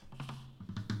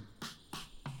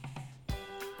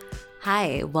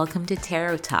Hi, welcome to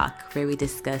Tarot Talk, where we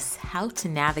discuss how to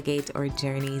navigate our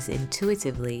journeys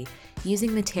intuitively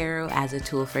using the tarot as a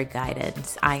tool for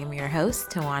guidance. I am your host,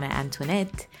 Tawana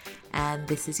Antoinette, and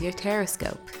this is your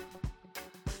Taroscope.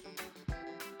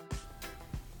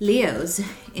 Leos,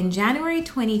 in January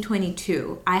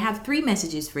 2022, I have 3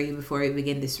 messages for you before we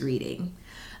begin this reading.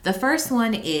 The first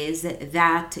one is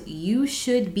that you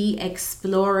should be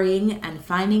exploring and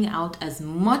finding out as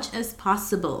much as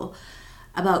possible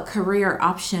about career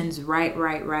options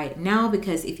right now,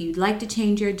 because if you'd like to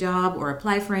change your job or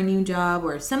apply for a new job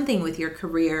or something with your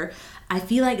career, I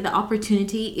feel like the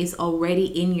opportunity is already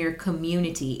in your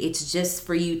community. It's just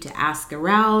for you to ask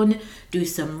around, do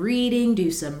some reading,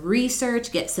 do some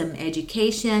research, get some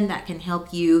education that can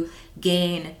help you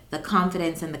gain the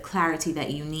confidence and the clarity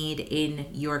that you need in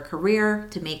your career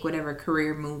to make whatever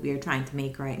career move you're trying to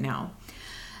make right now.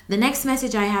 The next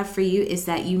message I have for you is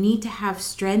that you need to have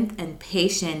strength and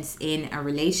patience in a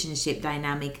relationship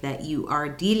dynamic that you are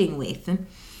dealing with.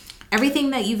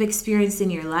 Everything that you've experienced in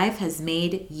your life has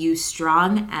made you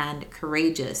strong and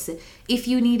courageous. If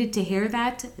you needed to hear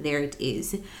that, there it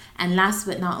is. And last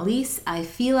but not least, I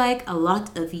feel like a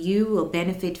lot of you will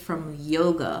benefit from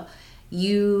yoga.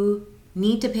 You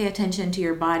need to pay attention to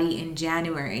your body in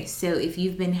January. So if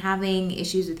you've been having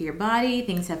issues with your body,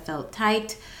 things have felt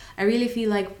tight, I really feel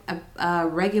like a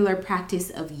regular practice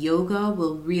of yoga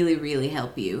will really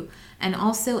help you. And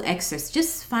also exercise,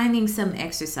 just finding some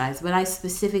exercise. But I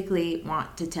specifically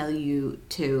want to tell you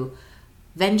to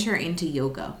venture into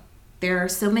yoga. There are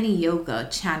so many yoga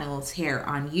channels here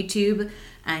on YouTube,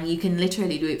 and you can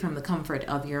literally do it from the comfort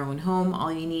of your own home.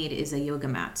 All you need is a yoga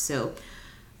mat. So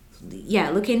yeah,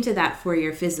 look into that for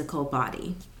your physical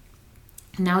body.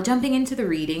 Now jumping into the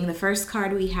reading, the first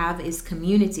card we have is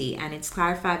Community, and it's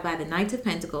clarified by the Knight of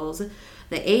Pentacles,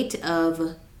 the Eight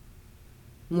of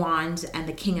Wands, and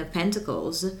the King of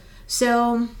Pentacles.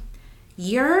 So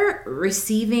you're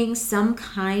receiving some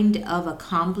kind of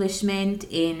accomplishment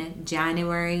in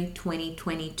January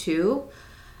 2022,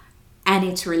 and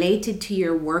it's related to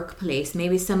your workplace.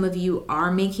 Maybe some of you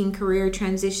are making career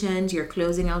transitions. You're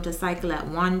closing out a cycle at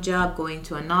one job, going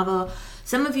to another.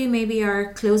 Some of you maybe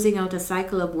are closing out a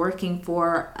cycle of working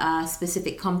for a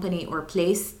specific company or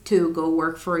place to go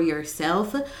work for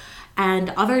yourself.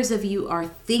 And others of you are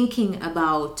thinking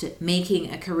about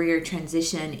making a career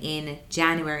transition in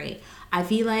January. I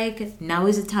feel like now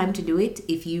is the time to do it.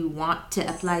 If you want to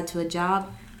apply to a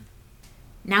job,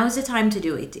 now is the time to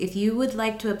do it. If you would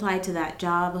like to apply to that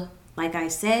job, like I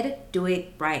said, do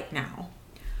it right now.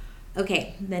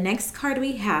 Okay, the next card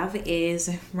we have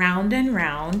is Round and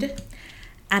Round.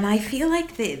 And I feel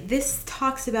like this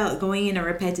talks about going in a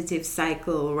repetitive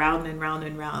cycle, round and round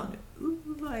and round.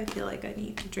 Ooh, I feel like I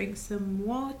need to drink some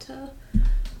water.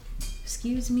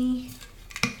 Excuse me.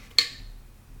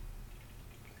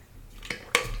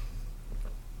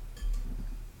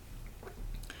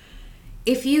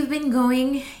 If you've been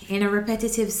going in a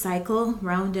repetitive cycle,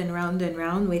 round and round and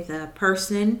round with a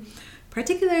person,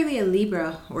 particularly a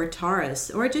Libra or Taurus,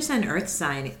 or just an earth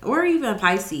sign, or even a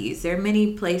Pisces, there are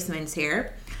many placements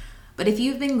here. But if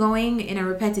you've been going in a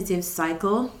repetitive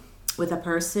cycle with a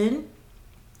person,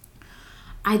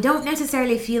 I don't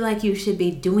necessarily feel like you should be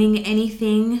doing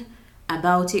anything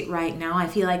about it right now. I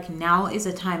feel like now is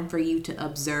a time for you to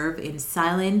observe in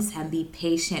silence and be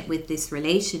patient with this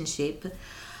relationship.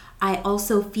 I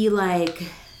also feel like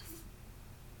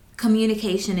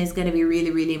communication is going to be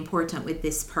really important with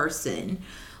this person.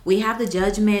 We have the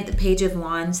Judgment, the Page of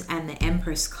Wands, and the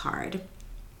Empress card.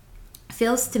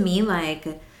 Feels to me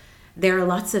like there are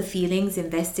lots of feelings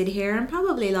invested here, and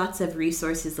probably lots of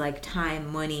resources like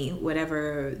time, money,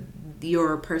 whatever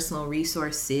your personal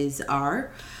resources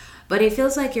are. But it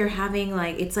feels like you're having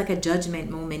it's like a judgment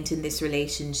moment in this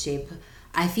relationship.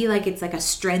 I feel like it's like a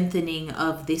strengthening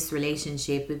of this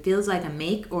relationship. It feels like a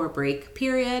make or break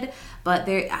period, but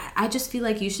I just feel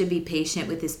like you should be patient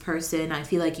with this person. I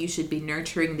feel like you should be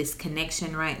nurturing this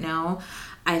connection right now.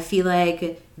 I feel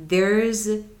like there's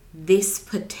this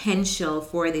potential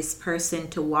for this person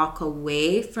to walk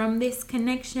away from this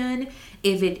connection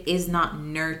if it is not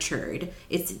nurtured.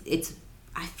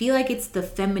 I feel like it's the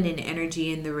feminine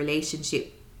energy in the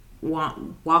relationship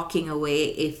walking away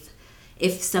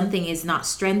if something is not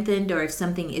strengthened or if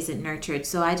something isn't nurtured.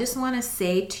 So I just want to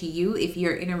say to you, if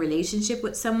you're in a relationship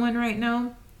with someone right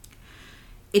now,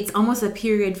 it's almost a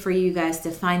period for you guys to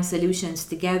find solutions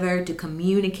together, to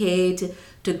communicate,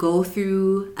 to go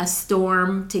through a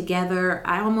storm together.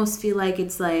 I almost feel like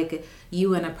it's like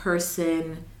you and a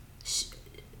person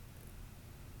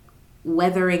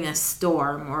weathering a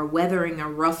storm or weathering a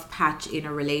rough patch in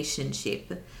a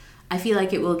relationship. I feel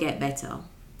like it will get better.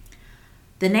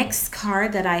 The next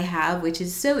card that I have, which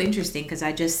is so interesting because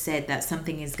I just said that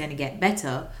something is going to get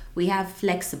better, we have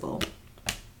flexible.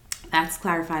 That's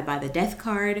clarified by the Death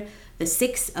card, the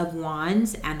Six of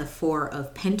Wands, and the Four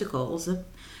of Pentacles.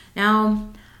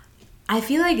 Now, I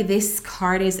feel like this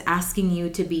card is asking you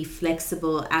to be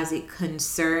flexible as it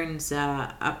concerns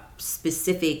a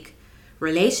specific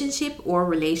relationship or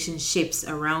relationships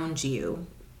around you.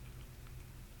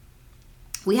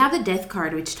 We have the Death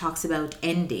card, which talks about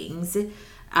endings.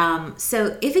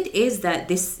 So if it is that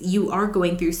you are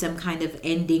going through some kind of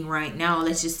ending right now,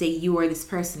 let's just say you or this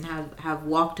person have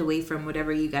walked away from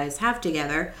whatever you guys have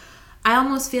together, I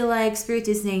almost feel like Spirit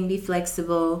is saying be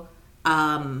flexible.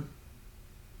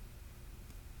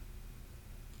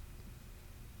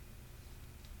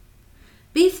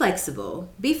 Be flexible.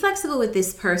 Be flexible with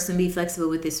this person. Be flexible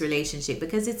with this relationship,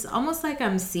 because it's almost like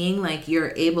I'm seeing like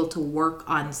you're able to work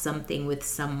on something with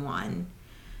someone.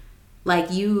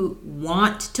 Like you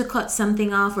want to cut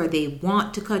something off or they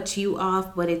want to cut you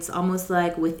off, but it's almost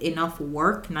like with enough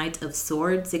work, Knight of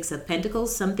Swords, Six of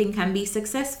Pentacles, something can be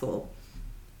successful.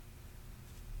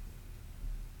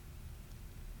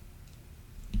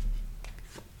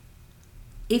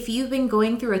 If you've been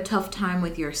going through a tough time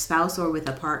with your spouse or with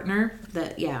a partner,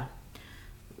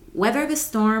 weather the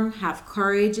storm, have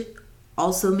courage.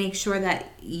 Also make sure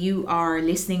that you are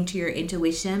listening to your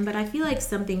intuition, but I feel like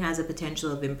something has a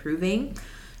potential of improving.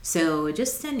 So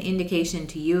just an indication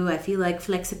to you, I feel like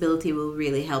flexibility will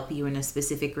really help you in a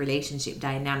specific relationship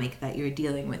dynamic that you're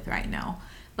dealing with right now.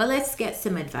 But let's get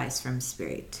some advice from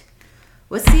Spirit.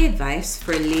 What's the advice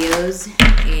for Leos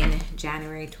in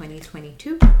January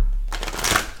 2022?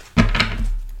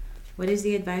 What is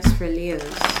the advice for Leos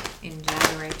in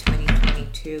January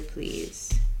 2022,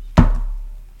 please?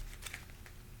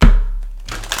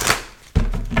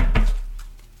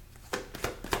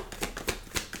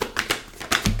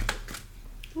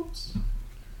 Oops.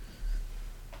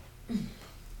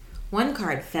 One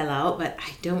card fell out, but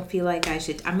I don't feel like I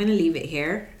should. I'm going to leave it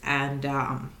here and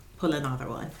pull another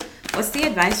one. What's the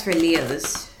advice for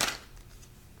Leos?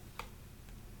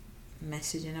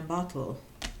 Message in a bottle.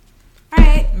 All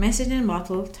right, message in a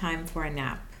bottle, time for a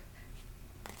nap.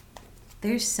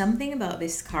 There's something about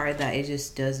this card that it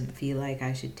just doesn't feel like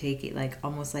I should take it, like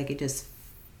almost like it just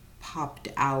popped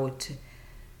out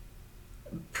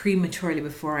prematurely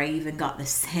before I even got the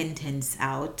sentence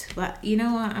out. But you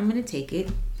know what? I'm going to take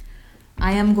it.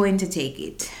 I am going to take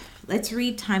it. Let's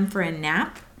read Time for a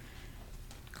Nap.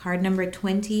 Card number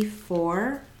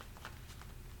 24.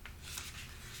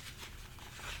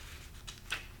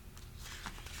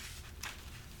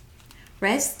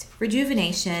 Rest,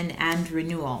 rejuvenation, and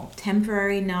renewal.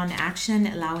 Temporary non-action,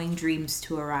 allowing dreams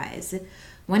to arise.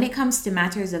 When it comes to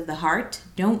matters of the heart,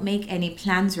 don't make any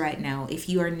plans right now. If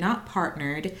you are not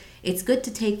partnered, it's good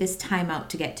to take this time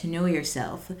out to get to know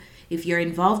yourself. If you're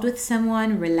involved with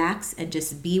someone, relax and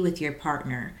just be with your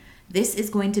partner. This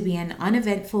is going to be an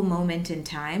uneventful moment in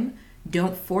time.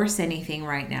 Don't force anything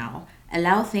right now.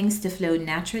 Allow things to flow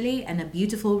naturally, and a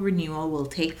beautiful renewal will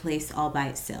take place all by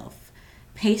itself.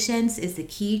 Patience is the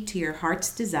key to your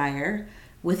heart's desire.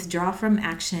 Withdraw from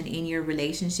action in your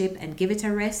relationship and give it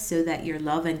a rest so that your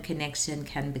love and connection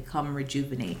can become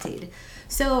rejuvenated.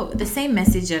 So the same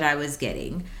message that I was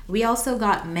getting. We also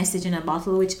got message in a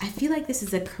bottle, which I feel like this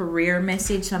is a career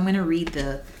message. So I'm going to read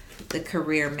the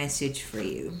career message for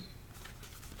you.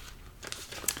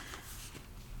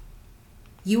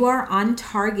 You are on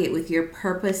target with your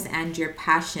purpose and your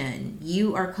passion.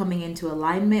 You are coming into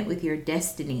alignment with your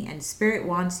destiny, and Spirit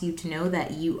wants you to know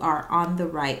that you are on the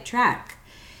right track.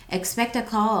 Expect a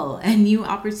call, a new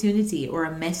opportunity, or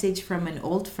a message from an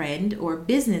old friend or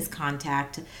business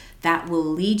contact that will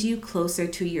lead you closer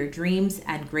to your dreams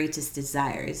and greatest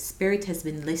desires. Spirit has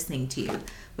been listening to you.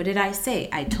 What did I say?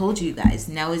 I told you guys,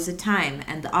 now is the time,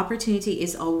 and the opportunity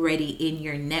is already in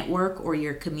your network or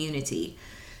your community.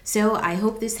 So I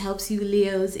hope this helps you,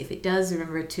 Leos. If it does,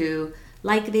 remember to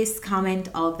like this, comment,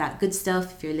 all of that good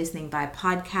stuff. If you're listening by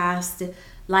podcast,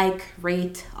 like,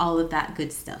 rate, all of that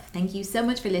good stuff. Thank you so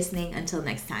much for listening. Until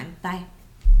next time. Bye.